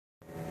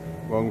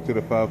Welcome to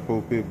the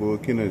 5-4 Pitbull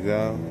Kennels,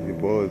 y'all. Your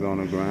boys on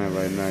the grind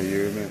right now, you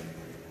hear me?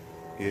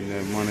 Getting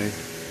that money.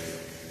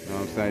 You know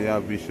what I'm saying?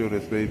 Y'all be sure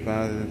to stay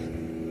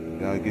positive.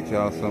 Y'all get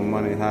y'all some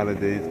money.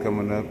 Holidays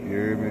coming up, you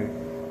hear me?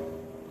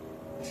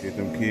 Get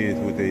them kids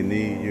what they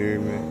need, you hear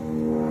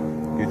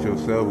me? Get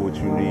yourself what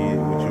you need,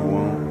 what you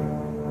want.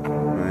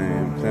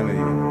 Man, I'm telling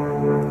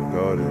you,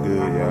 God is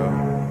good, y'all.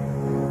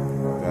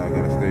 Y'all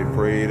gotta stay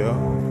prayed up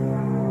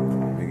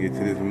and get to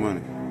this money.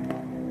 You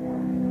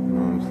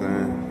know what I'm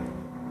saying?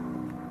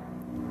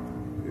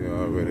 You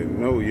already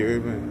know, you hear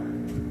me?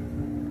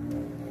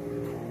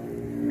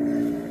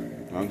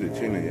 I'm just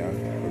chilling, y'all.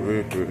 For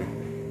real, for real.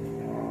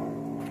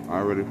 I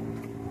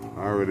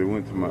already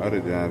went to my other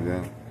job,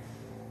 y'all.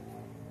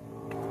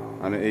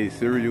 I done ate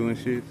cereal and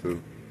shit, so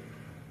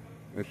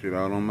that shit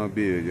all on my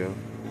beard, y'all.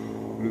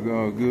 But it's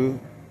all good.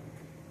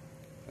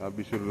 Y'all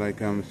be sure to like,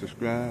 comment,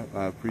 subscribe.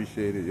 I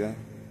appreciate it, y'all.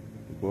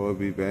 The boy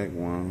be back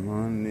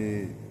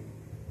 100.